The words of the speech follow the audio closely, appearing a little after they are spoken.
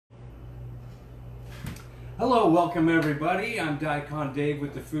Hello, welcome everybody. I'm Daikon Dave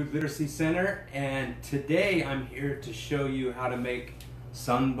with the Food Literacy Center, and today I'm here to show you how to make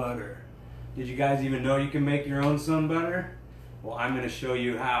sun butter. Did you guys even know you can make your own sun butter? Well, I'm going to show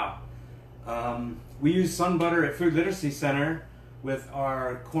you how. We use sun butter at Food Literacy Center with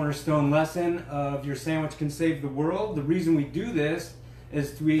our cornerstone lesson of Your Sandwich Can Save the World. The reason we do this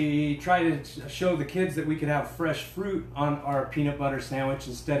is we try to show the kids that we could have fresh fruit on our peanut butter sandwich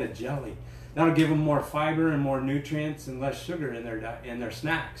instead of jelly. That'll give them more fiber and more nutrients and less sugar in their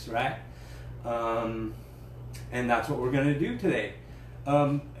snacks, right? And that's what we're going to do today.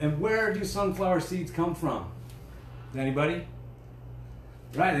 And where do sunflower seeds come from? Anybody?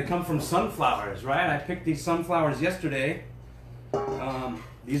 Right, they come from sunflowers, right? I picked these sunflowers yesterday.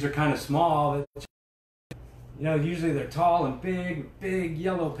 These are kind of small. You know, usually they're tall and big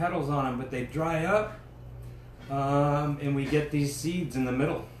yellow petals on them, but they dry up, and we get these seeds in the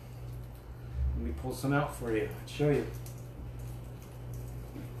middle. Let me pull some out for you and show you.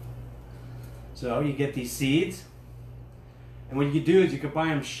 So you get these seeds, and what you do is you could buy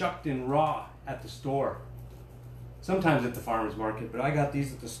them shucked and raw at the store. Sometimes at the farmer's market, but I got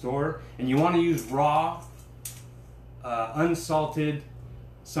these at the store. And you want to use raw, unsalted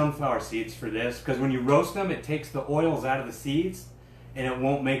sunflower seeds for this, because when you roast them, it takes the oils out of the seeds, and it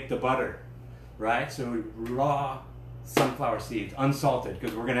won't make the butter, right? So raw sunflower seeds, unsalted,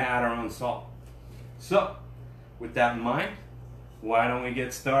 because we're going to add our own salt. So, with that in mind, why don't we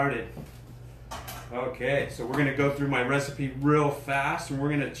get started? Okay, so we're going to go through my recipe real fast, and we're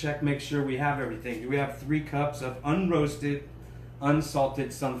going to make sure we have everything. We have 3 cups of unroasted,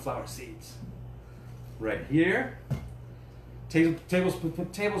 unsalted sunflower seeds. Right here.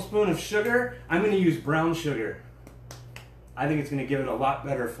 Tablespoon of sugar. I'm going to use brown sugar. I think it's going to give it a lot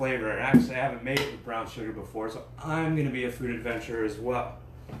better flavor. And actually, I haven't made it with brown sugar before, so I'm going to be a food adventurer as well.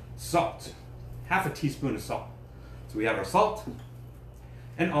 Salt. Half a teaspoon of salt. So we have our salt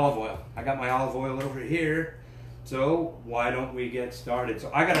and olive oil. I got my olive oil over here. So why don't we get started?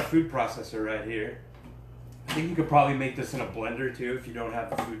 So I got a food processor right here. I think you could probably make this in a blender too if you don't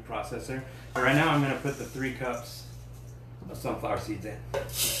have the food processor. But right now I'm going to put the 3 cups of sunflower seeds in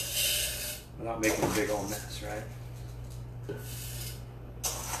without making a big old mess, right?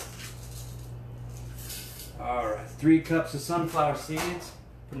 Alright, 3 cups of sunflower seeds.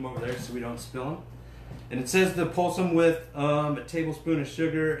 Put them over there so we don't spill them. And it says to pulse them with a tablespoon of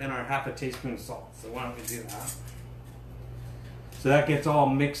sugar and our half a teaspoon of salt. So why don't we do that? So that gets all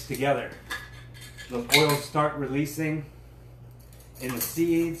mixed together. The oils start releasing in the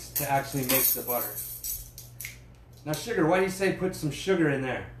seeds to actually make the butter. Now sugar, why do you say put some sugar in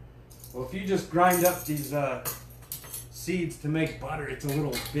there? Well, if you just grind up these seeds to make butter, it's a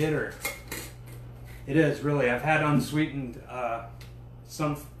little bitter. It is, really. I've had unsweetened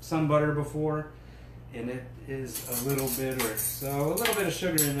sun butter before, and it is a little bitter. So a little bit of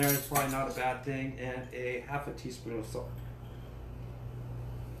sugar in there is probably not a bad thing, and a half a teaspoon of salt.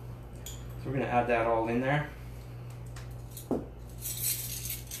 So we're going to add that all in there. We're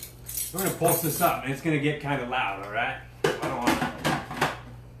going to pulse this up, and it's going to get kind of loud, all right? I don't want it.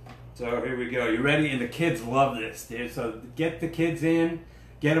 So here we go. You ready? And the kids love this, dude. So get the kids in,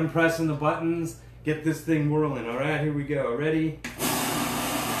 get them pressing the buttons, get this thing whirling, all right? Here we go. Ready?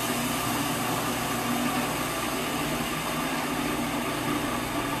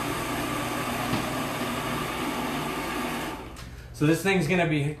 So this thing's going to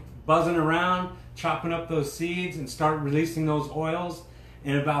be buzzing around, chopping up those seeds and start releasing those oils.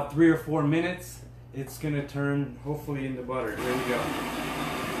 In about 3 or 4 minutes, it's going to turn, hopefully, into butter. Here we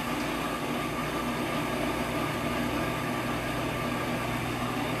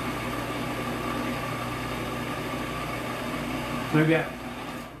go.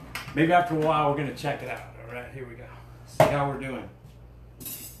 Maybe after a while, we're going to check it out. All right, here we go. See how we're doing.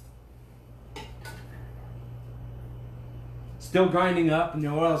 Still grinding up, and the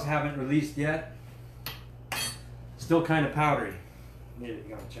oils haven't released yet. Still kind of powdery. Here you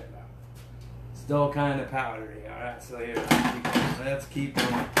go, check it out. Still kind of powdery. All right, so here, let's keep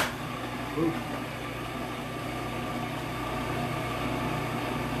going. Ooh.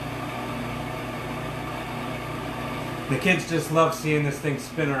 The kids just love seeing this thing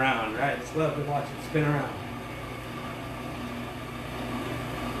spin around, right? Just love to watch it spin around.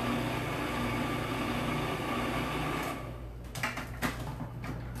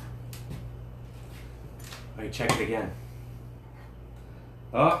 Let me check it again.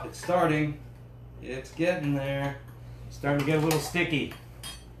 Oh, it's starting. It's getting there. It's starting to get a little sticky.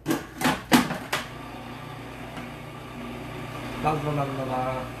 La la la la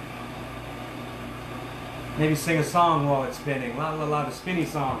la. Maybe sing a song while it's spinning. La la la, the spinny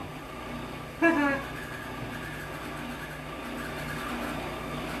song.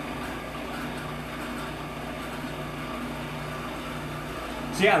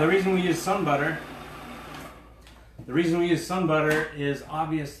 So yeah, the reason we use sun butter is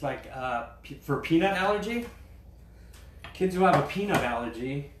obvious, like for peanut allergy. Kids who have a peanut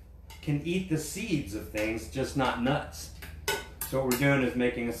allergy can eat the seeds of things, just not nuts. So what we're doing is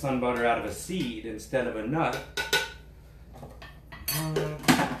making a sun butter out of a seed instead of a nut.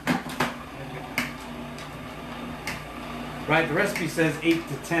 Right, the recipe says 8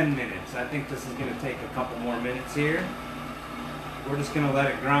 to 10 minutes. I think this is going to take a couple more minutes here. We're just going to let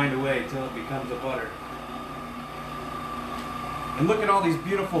it grind away till it becomes a butter. And look at all these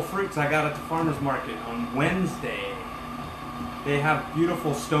beautiful fruits I got at the farmer's market on Wednesday. They have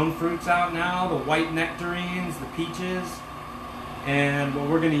beautiful stone fruits out now, the white nectarines, the peaches. And what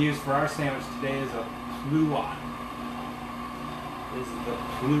we're going to use for our sandwich today is a pluot. This is the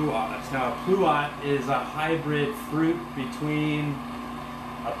pluots. Now a pluot is a hybrid fruit between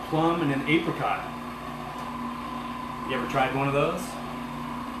a plum and an apricot. You ever tried one of those?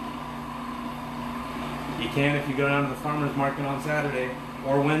 You can if you go down to the farmer's market on Saturday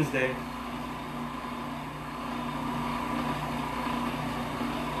or Wednesday.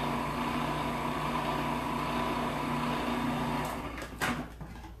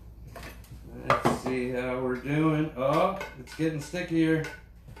 Let's see how we're doing. Oh, it's getting stickier.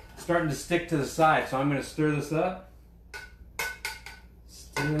 It's starting to stick to the side, so I'm going to stir this up.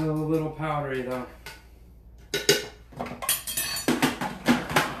 Still a little powdery though.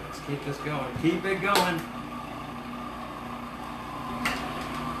 Keep this going. Keep it going.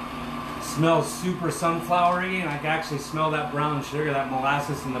 Smells super sunflowery, and I can actually smell that brown sugar, that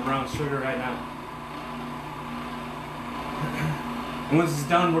molasses and the brown sugar right now. And once it's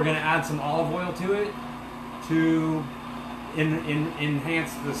done, we're going to add some olive oil to it to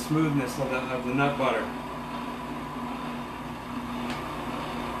enhance the smoothness of the nut butter.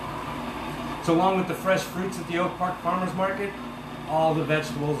 So along with the fresh fruits at the Oak Park Farmers Market, all the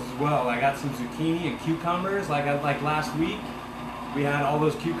vegetables as well. I got some zucchini and cucumbers like last week. We had all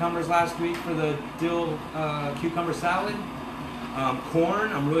those cucumbers last week for the dill cucumber salad.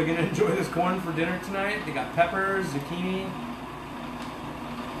 Corn, I'm really going to enjoy this corn for dinner tonight. They got peppers, zucchini.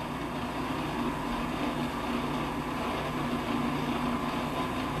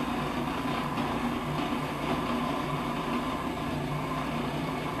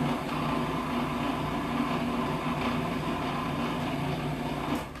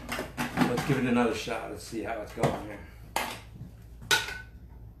 Let's give it another shot. Let's see how it's going here.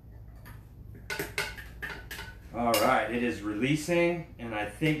 All right, it is releasing, and I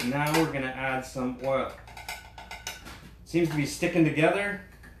think now we're going to add some oil. Seems to be sticking together,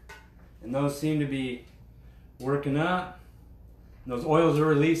 and those seem to be working up. And those oils are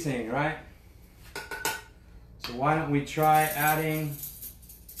releasing, right? So why don't we try adding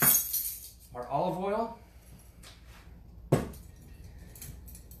our olive oil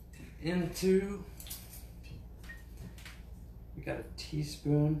into, we got a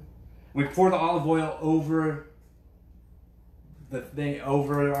teaspoon. We pour the olive oil over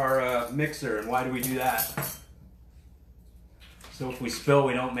our mixer. And why do we do that? So if we spill,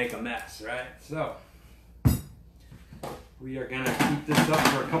 we don't make a mess, right? So we are gonna keep this up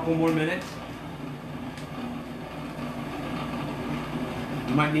for a couple more minutes.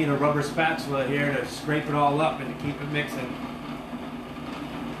 You might need a rubber spatula here to scrape it all up and to keep it mixing.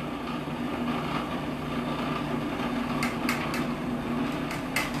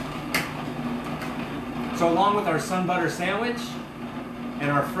 So along with our sun butter sandwich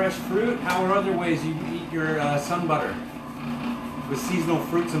and our fresh fruit, how are other ways you eat your sun butter? With seasonal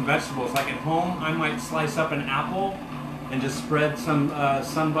fruits and vegetables. Like at home, I might slice up an apple and just spread some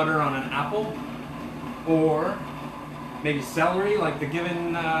sun butter on an apple. Or maybe celery, like the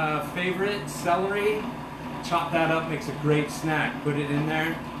given favorite, celery. Chop that up, makes a great snack. Put it in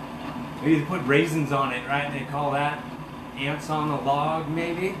there. Maybe they put raisins on it, right? They call that ants on a log,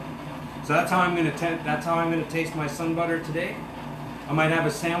 maybe. So that's how I'm going to taste my sun butter today. I might have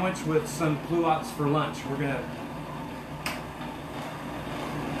a sandwich with some pluots for lunch. We're going to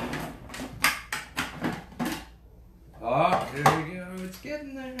oh, here we go. It's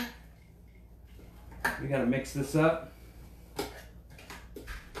getting there. We got to mix this up.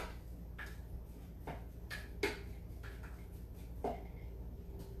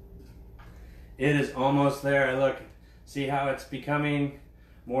 It is almost there. Look, see how it's becoming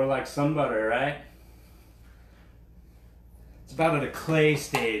more like sun butter, right? It's about at a clay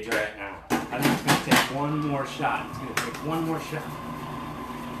stage right now. I think it's going to take one more shot. It's going to take one more shot.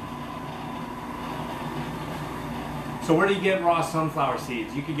 So where do you get raw sunflower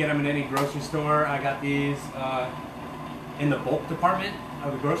seeds? You can get them in any grocery store. I got these in the bulk department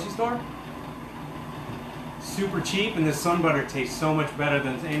of the grocery store. super cheap, and this sun butter tastes so much better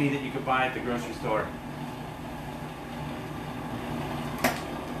than any that you could buy at the grocery store.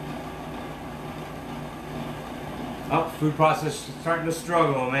 Oh, food process is starting to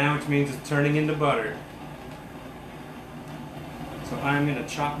struggle, man, which means it's turning into butter. So I'm gonna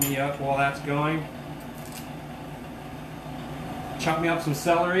chop me up while that's going. Chop me up some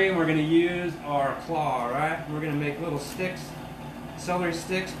celery, and we're gonna use our claw, right? We're gonna make little sticks, celery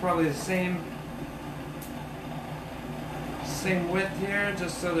sticks, probably the same width here,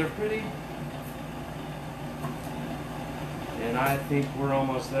 just so they're pretty. And I think we're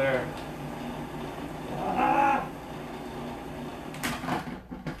almost there. Ah!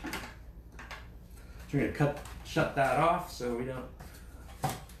 So we're gonna shut that off so we don't.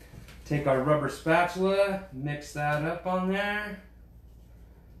 Take our rubber spatula, mix that up on there.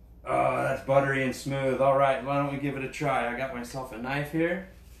 Oh, that's buttery and smooth. All right, why don't we give it a try? I got myself a knife here.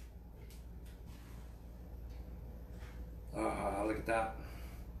 Oh, look at that.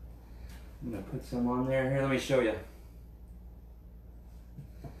 I'm gonna put some on there. Here, let me show you.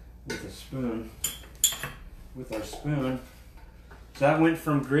 With a spoon. With our spoon. So that went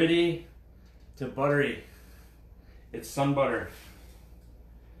from gritty to buttery. It's sun butter.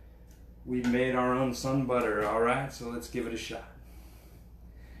 We made our own sun butter, all right? So let's give it a shot.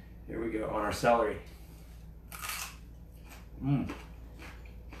 Here we go on our celery.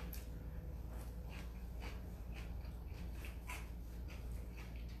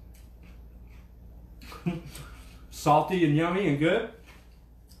 Salty and yummy and good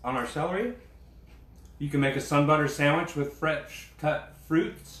on our celery. You can make a sun butter sandwich with fresh cut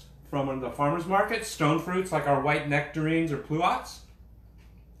fruits from one of the farmers markets, stone fruits like our white nectarines or pluots.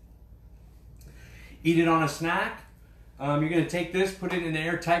 Eat it on a snack. You're going to take this, put it in an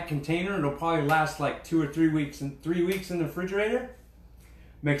airtight container. It'll probably last like 2 or 3 weeks. And 3 weeks in the refrigerator.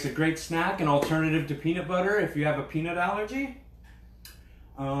 Makes a great snack, an alternative to peanut butter if you have a peanut allergy.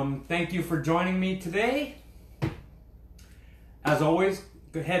 Thank you for joining me today. As always,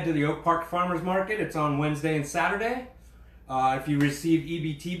 head to the Oak Park Farmers Market. It's on Wednesday and Saturday. If you receive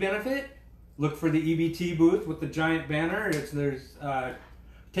EBT benefit, look for the EBT booth with the giant banner.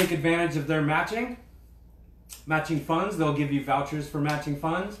 Take advantage of their matching funds. They'll give you vouchers for matching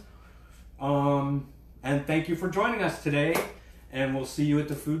funds. And thank you for joining us today, and we'll see you at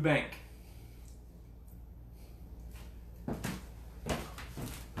the food bank.